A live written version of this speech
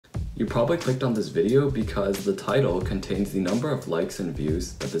You probably clicked on this video because the title contains the number of likes and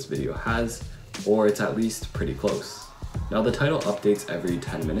views that this video has, or it's at least pretty close. Now the title updates every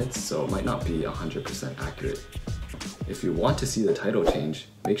 10 minutes, so it might not be 100% accurate. If you want to see the title change,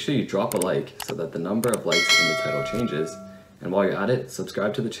 make sure you drop a like so that the number of likes in the title changes, and while you're at it,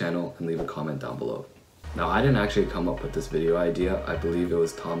 subscribe to the channel and leave a comment down below. Now I didn't actually come up with this video idea, I believe it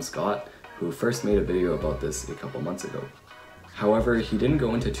was Tom Scott who first made a video about this a couple months ago. However, he didn't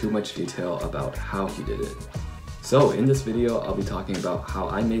go into too much detail about how he did it. So in this video, I'll be talking about how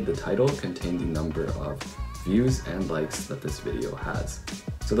I made the title contain the number of views and likes that this video has.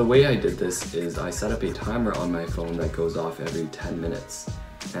 So the way I did this is I set up a timer on my phone that goes off every 10 minutes.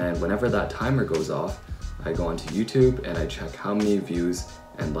 And whenever that timer goes off, I go onto YouTube and I check how many views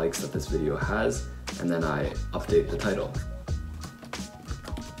and likes that this video has, and then I update the title.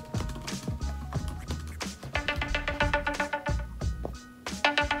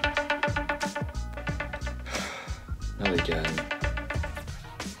 Not again.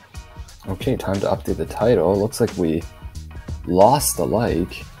 Okay, time to update the title. Looks like we lost a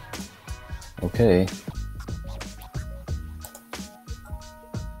like. Okay.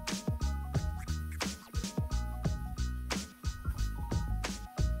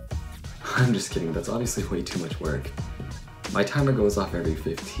 I'm just kidding, that's obviously way too much work. My timer goes off every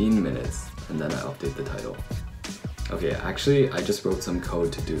 15 minutes, and then I update the title. Okay, actually, I just wrote some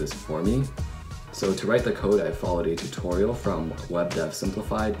code to do this for me. So to write the code, I followed a tutorial from Web Dev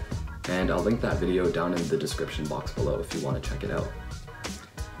Simplified, and I'll link that video down in the description box below if you want to check it out.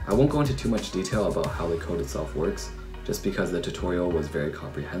 I won't go into too much detail about how the code itself works, just because the tutorial was very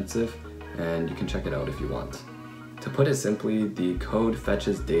comprehensive, and you can check it out if you want. To put it simply, the code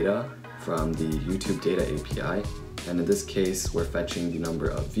fetches data from the YouTube Data API, and in this case, we're fetching the number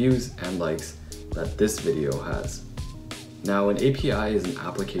of views and likes that this video has. Now, an API is an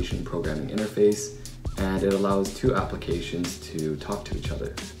application programming interface, and it allows two applications to talk to each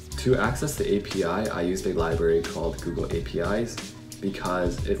other. To access the API, I used a library called Google APIs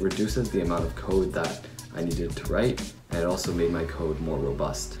because it reduces the amount of code that I needed to write, and it also made my code more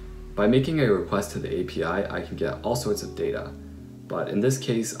robust. By making a request to the API, I can get all sorts of data, but in this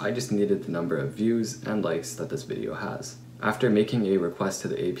case, I just needed the number of views and likes that this video has. After making a request to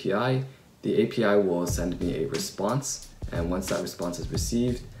the API will send me a response, and once that response is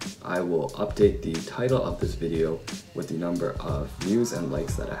received, I will update the title of this video with the number of views and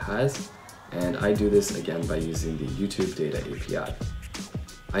likes that it has, and I do this again by using the YouTube Data API.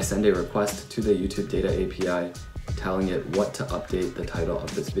 I send a request to the YouTube Data API telling it what to update the title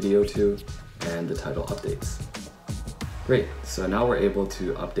of this video to, and the title updates. Great, so now we're able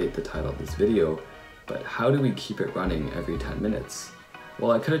to update the title of this video, but how do we keep it running every 10 minutes?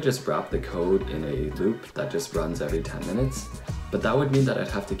 Well, I could have just wrapped the code in a loop that just runs every 10 minutes, but that would mean that I'd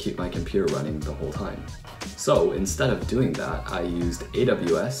have to keep my computer running the whole time. So instead of doing that, I used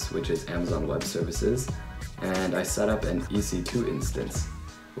AWS, which is Amazon Web Services, and I set up an EC2 instance,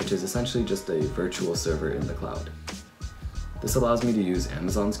 which is essentially just a virtual server in the cloud. This allows me to use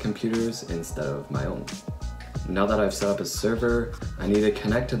Amazon's computers instead of my own. Now that I've set up a server, I need to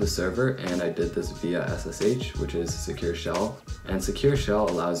connect to the server, and I did this via SSH, which is Secure Shell, and Secure Shell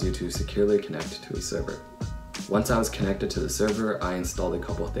allows you to securely connect to a server. Once I was connected to the server, I installed a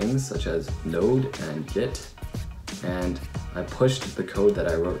couple things such as Node and Git, and I pushed the code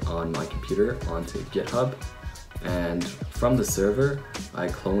that I wrote on my computer onto GitHub, and from the server, I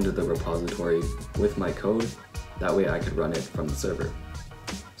cloned the repository with my code, that way I could run it from the server.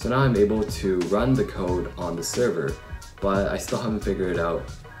 So now I'm able to run the code on the server, but I still haven't figured out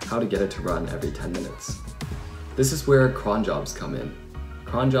how to get it to run every 10 minutes. This is where cron jobs come in.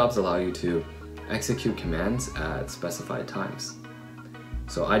 Cron jobs allow you to execute commands at specified times.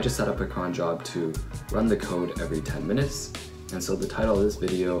 So I just set up a cron job to run the code every 10 minutes, and so the title of this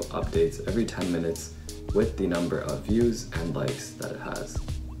video updates every 10 minutes with the number of views and likes that it has.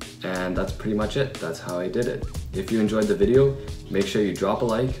 And that's pretty much it. That's how I did it. If you enjoyed the video, make sure you drop a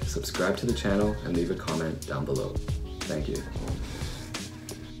like, subscribe to the channel, and leave a comment down below. Thank you.